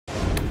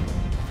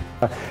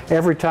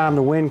Every time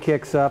the wind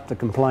kicks up, the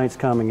complaints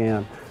coming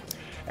in.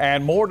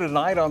 And more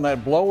tonight on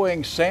that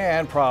blowing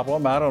sand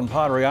problem out on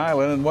Padre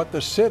Island and what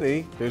the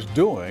city is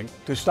doing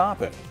to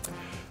stop it.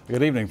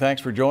 Good evening.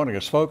 Thanks for joining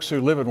us. Folks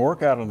who live and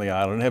work out on the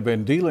island have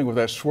been dealing with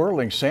that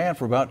swirling sand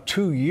for about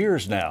 2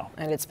 years now.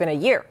 And it's been a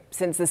year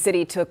since the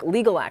city took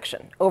legal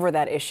action over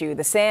that issue.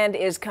 The sand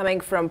is coming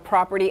from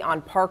property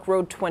on Park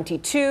Road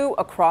 22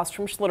 across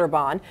from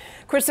Schlitterbahn.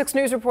 Chris 6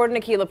 News reporter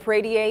Nikila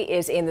Pradier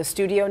is in the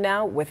studio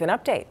now with an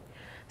update.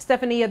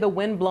 Stephanie, the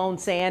wind-blown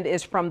sand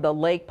is from the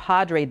Lake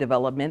Padre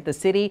development. The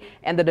city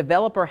and the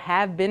developer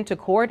have been to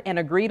court and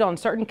agreed on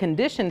certain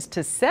conditions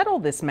to settle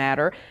this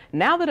matter.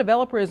 Now the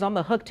developer is on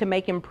the hook to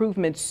make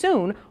improvements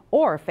soon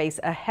or face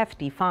a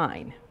hefty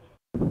fine.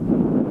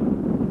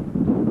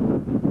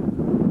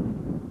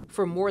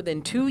 For more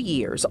than 2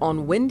 years,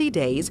 on windy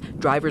days,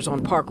 drivers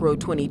on Park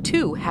Road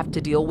 22 have to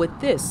deal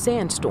with this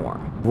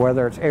sandstorm.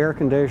 Whether it's air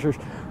conditioners,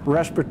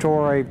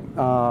 respiratory,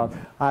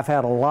 I've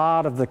had a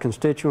lot of the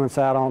constituents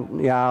out on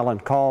the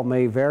island call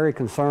me very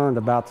concerned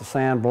about the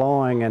sand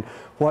blowing and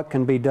what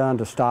can be done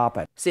to stop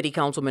it. City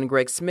Councilman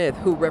Greg Smith,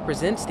 who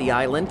represents the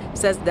island,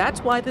 says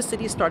that's why the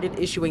city started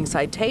issuing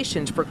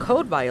citations for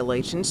code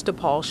violations to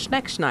Paul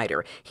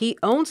Schneckschneider. He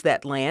owns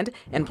that land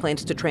and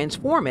plans to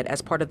transform it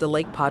as part of the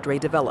Lake Padre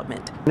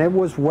development. It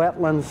was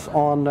wetlands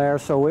on there,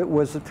 so it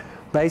was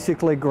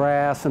basically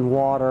grass and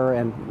water,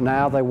 and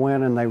now they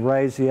went and they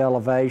raised the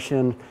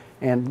elevation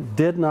and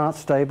did not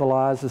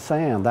stabilize the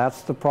sand.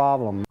 That's the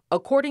problem.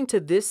 According to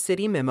this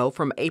city memo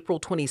from April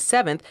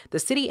 27th, the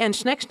city and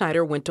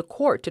Schneckschneider went to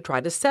court to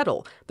try to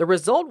settle. The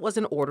result was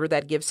an order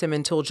that gives him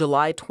until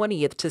July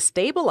 20th to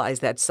stabilize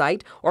that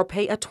site or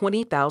pay a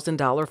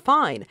 $20,000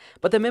 fine.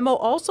 But the memo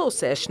also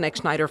says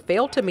Schneckschneider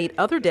failed to meet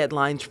other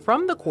deadlines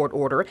from the court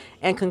order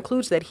and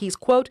concludes that he's,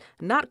 quote,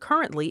 not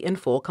currently in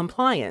full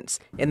compliance.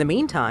 In the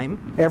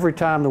meantime, every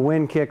time the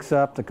wind kicks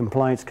up, the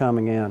complaints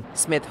coming in.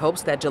 Smith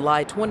hopes that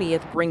July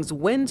 20th brings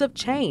winds of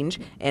change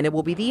and it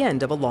will be the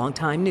end of a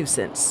long-time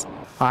nuisance.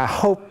 I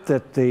hope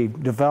that the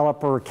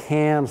developer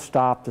can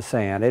stop the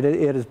sand.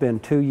 It has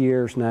been 2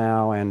 years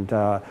now, and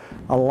a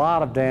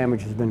lot of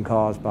damage has been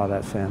caused by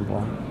that sand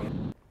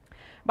blowing.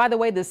 By the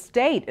way, the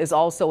state is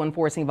also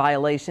enforcing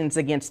violations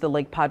against the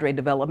Lake Padre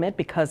development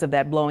because of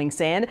that blowing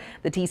sand.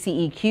 The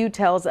TCEQ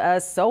tells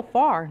us so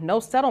far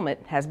no settlement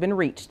has been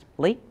reached.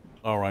 Lee?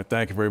 All right.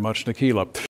 Thank you very much, Nikila.